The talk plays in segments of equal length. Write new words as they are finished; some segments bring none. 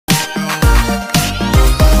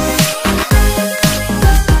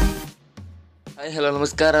Hi hello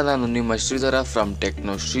ನಮಸ್ಕಾರ. ನಾನು ನಿಮ್ಮ Shridhara from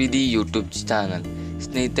techno ಶ್ರೀಧಿ YouTube channel.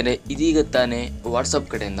 ಸ್ನೇಹಿತರೆ, ಇದೀಗ ತಾನೇ ವಾಟ್ಸಪ್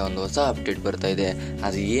ಕಡೆಯಿಂದ ಒಂದು ಹೊಸ ಅಪ್ಡೇಟ್ ಬರ್ತಾ ಇದೆ.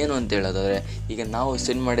 ಅದು ಏನು ಅಂತ ಹೇಳೋದಾದರೆ, ಈಗ ನಾವು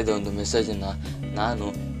ಸೆಂಡ್ ಮಾಡಿದ ಒಂದು ಮೆಸೇಜನ್ನು ನಾನು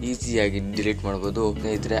ಈಸಿಯಾಗಿ ಡಿಲೀಟ್ ಮಾಡ್ಬೋದು.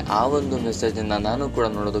 ಸ್ನೇಹಿತರೆ, ಆ ಒಂದು ಮೆಸೇಜನ್ನು ನಾನು ಕೂಡ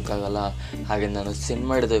ನೋಡೋದಕ್ಕಾಗಲ್ಲ, ಹಾಗೆ ನಾನು ಸೆಂಡ್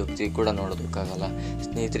ಮಾಡಿದ ವ್ಯಕ್ತಿ ಕೂಡ ನೋಡೋದಕ್ಕಾಗಲ್ಲ.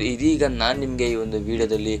 ಸ್ನೇಹಿತರೆ, ಇದೀಗ ನಾನು ನಿಮಗೆ ಈ ಒಂದು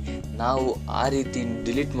ವಿಡಿಯೋದಲ್ಲಿ ನಾವು ಆ ರೀತಿ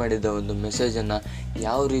ಡಿಲೀಟ್ ಮಾಡಿದ ಒಂದು ಮೆಸೇಜನ್ನು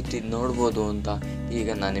ಯಾವ ರೀತಿ ನೋಡ್ಬೋದು ಅಂತ ಈಗ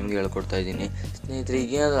ನಾನು ನಿಮಗೆ ಹೇಳ್ಕೊಡ್ತಾ ಇದ್ದೀನಿ. ಸ್ನೇಹಿತರೆ,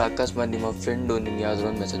 ಈಗ ಏನಾದರೂ ಅಕಸ್ಮಾತ್ ನಿಮ್ಮ ಫ್ರೆಂಡು ನಿಮ್ಗೆ ಯಾವುದಾದ್ರು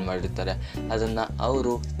ಒಂದು ಮೆಸೇಜ್ ಮಾಡಿರ್ತಾರೆ, ಅದನ್ನು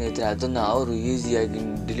ಅವರು ಈಸಿಯಾಗಿ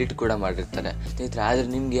ಡಿಲೀಟ್ ಕೂಡ ಮಾಡಿರ್ತಾರೆ. ಸ್ನೇಹಿತರೆ, ಆದರೆ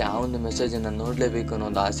ನಿಮಗೆ ಆ ಒಂದು ಮೆಸೇಜನ್ನು ನೋಡಲೇಬೇಕು ಅನ್ನೋ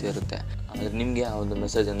ಒಂದು ಆಸೆ ಇರುತ್ತೆ, ಆದರೆ ನಿಮಗೆ ಆ ಒಂದು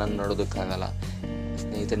ಮೆಸೇಜನ್ನು ನೋಡೋದಕ್ಕಾಗಲ್ಲ.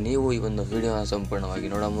 ಸ್ನೇಹಿತರೆ, ನೀವು ಈ ಒಂದು ವಿಡಿಯೋನ ಸಂಪೂರ್ಣವಾಗಿ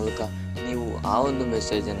ನೋಡೋ ಮೂಲಕ ನೀವು ಆ ಒಂದು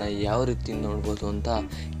ಮೆಸೇಜನ್ನು ಯಾವ ರೀತಿ ನೋಡ್ಬೋದು ಅಂತ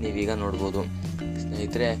ನೀವೀಗ ನೋಡ್ಬೋದು.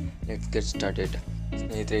 ಸ್ನೇಹಿತರೆ, ಲೆಟ್ಸ್ ಗೆಟ್ ಸ್ಟಾರ್ಟೆಡ್.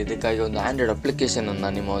 ಸ್ನೇಹಿತರೆ, ಇದಕ್ಕಾಗಿ ಒಂದು ಆ್ಯಂಡ್ರಾಯ್ಡ್ ಅಪ್ಲಿಕೇಶನನ್ನು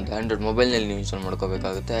ನಿಮ್ಮ ಒಂದು ಆ್ಯಂಡ್ರಾಯ್ಡ್ ಮೊಬೈಲ್ನಲ್ಲಿ ನೀವು ಇನ್ಸ್ಟಾಲ್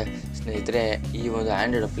ಮಾಡ್ಕೋಬೇಕಾಗುತ್ತೆ. ಸ್ನೇಹಿತರೆ, ಈ ಒಂದು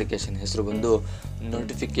ಆ್ಯಂಡ್ರಾಯ್ಡ್ ಅಪ್ಲಿಕೇಶನ್ ಹೆಸರು ಬಂದು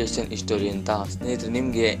ನೋಟಿಫಿಕೇಷನ್ ಹಿಸ್ಟರಿ ಅಂತ. ಸ್ನೇಹಿತರೆ,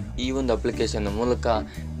 ನಿಮಗೆ ಈ ಒಂದು ಅಪ್ಲಿಕೇಶನ್ ಮೂಲಕ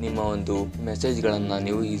ನಿಮ್ಮ ಒಂದು ಮೆಸೇಜ್ಗಳನ್ನು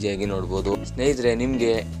ನೀವು ಈಸಿಯಾಗಿ ನೋಡ್ಬೋದು. ಸ್ನೇಹಿತರೆ,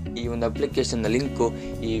 ನಿಮಗೆ ಈ ಒಂದು ಅಪ್ಲಿಕೇಶನ್ನ ಲಿಂಕು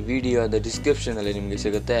ಈ ವಿಡಿಯೋದ ಡಿಸ್ಕ್ರಿಪ್ಷನಲ್ಲಿ ನಿಮಗೆ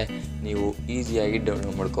ಸಿಗುತ್ತೆ, ನೀವು ಈಸಿಯಾಗಿ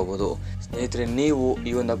ಡೌನ್ಲೋಡ್ ಮಾಡ್ಕೋಬೋದು. ಸ್ನೇಹಿತರೆ, ನೀವು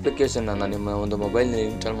ಈ ಒಂದು ಅಪ್ಲಿಕೇಶನನ್ನು ನಿಮ್ಮ ಒಂದು ಮೊಬೈಲ್ನಲ್ಲಿ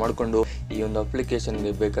ಇನ್ಸ್ಟಾಲ್ ಮಾಡಿಕೊಂಡು ಈ ಒಂದು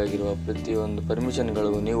ಅಪ್ಲಿಕೇಶನ್ಗೆ ಬೇಕಾಗಿರುವ ಪ್ರತಿಯೊಂದು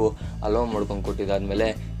ಪರ್ಮಿಷನ್ಗಳಿಗೂ ನೀವು ಅಲೋ ಮಾಡ್ಕೊಂಡು ಕೊಟ್ಟಿದ್ದಾದಮೇಲೆ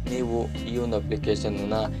ನೀವು ಈ ಒಂದು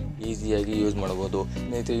ಅಪ್ಲಿಕೇಶನನ್ನು ಈಸಿಯಾಗಿ ಯೂಸ್ ಮಾಡ್ಬೋದು.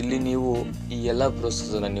 ಸ್ನೇಹಿತರೆ, ಇಲ್ಲಿ ನೀವು ಈ ಎಲ್ಲ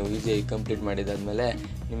ಪ್ರೋಸೆಸನ್ನು ನೀವು ಈಸಿಯಾಗಿ ಕಂಪ್ಲೀಟ್ ಮಾಡಿದಾದಮೇಲೆ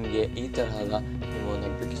ನಿಮಗೆ ಈ ತರಹದ ನಿಮ್ಮ ಒಂದು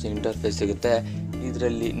ಅಪ್ಲಿಕೇಶನ್ ಇಂಟರ್ಫೇಸ್ ಸಿಗುತ್ತೆ.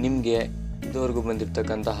 ಇದರಲ್ಲಿ ನಿಮಗೆ ಇದುವರೆಗೂ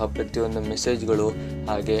ಬಂದಿರತಕ್ಕಂತಹ ಪ್ರತಿಯೊಂದು ಮೆಸೇಜ್ಗಳು,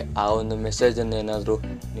 ಹಾಗೆ ಆ ಒಂದು ಮೆಸೇಜನ್ನು ಏನಾದರೂ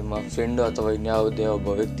ನಿಮ್ಮ ಫ್ರೆಂಡು ಅಥವಾ ಇನ್ಯಾವುದೇ ಒಬ್ಬ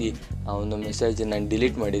ವ್ಯಕ್ತಿ ಆ ಒಂದು ಮೆಸೇಜನ್ನು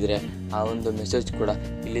ಡಿಲೀಟ್ ಮಾಡಿದರೆ ಆ ಒಂದು ಮೆಸೇಜ್ ಕೂಡ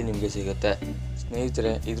ಇಲ್ಲಿ ನಿಮಗೆ ಸಿಗುತ್ತೆ.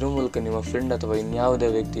 ಸ್ನೇಹಿತರೆ, ಇದ್ರ ಮೂಲಕ ನಿಮ್ಮ ಫ್ರೆಂಡ್ ಅಥವಾ ಇನ್ಯಾವುದೇ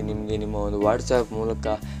ವ್ಯಕ್ತಿ ನಿಮಗೆ ನಿಮ್ಮ ಒಂದು ವಾಟ್ಸಾಪ್ ಮೂಲಕ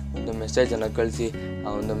ಒಂದು ಮೆಸೇಜನ್ನು ಕಳಿಸಿ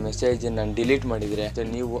ಆ ಒಂದು ಮೆಸೇಜನ್ನು ಡಿಲೀಟ್ ಮಾಡಿದರೆ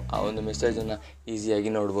ನೀವು ಆ ಒಂದು ಮೆಸೇಜನ್ನು ಈಸಿಯಾಗಿ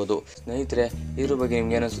ನೋಡ್ಬೋದು. ಸ್ನೇಹಿತರೆ, ಇದ್ರ ಬಗ್ಗೆ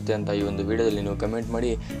ನಿಮ್ಗೆ ಏನಿಸುತ್ತೆ ಅಂತ ಈ ಒಂದು ವಿಡಿಯೋದಲ್ಲಿ ನೀವು ಕಮೆಂಟ್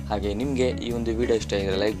ಮಾಡಿ. ಹಾಗೆ ನಿಮಗೆ ಈ ಒಂದು ವಿಡಿಯೋ ಇಷ್ಟ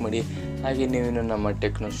ಆಗಿದ್ರೆ ಲೈಕ್ ಮಾಡಿ. ಹಾಗೆ ನೀವೇನು ನಮ್ಮ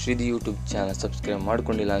ಟೆಕ್ನೋ ಶ್ರೀಧಿ ಯೂಟ್ಯೂಬ್ ಚಾನಲ್ ಸಬ್ಸ್ಕ್ರೈಬ್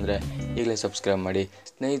ಮಾಡ್ಕೊಂಡಿಲ್ಲ ಅಂದರೆ ಈಗಲೇ ಸಬ್ಸ್ಕ್ರೈಬ್ ಮಾಡಿ.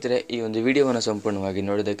 ಸ್ನೇಹಿತರೆ, ಈ ಒಂದು ವಿಡಿಯೋವನ್ನು ಸಂಪೂರ್ಣವಾಗಿ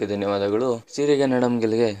ನೋಡೋದಕ್ಕೆ ಧನ್ಯವಾದಗಳು. ಸಿರಿಗನ್ನಡಂ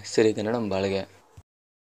ಗೆಲ್ಗೆ ಸಿರಿಗನ್ನಡಂ ಬಾಳ್ಗೆ.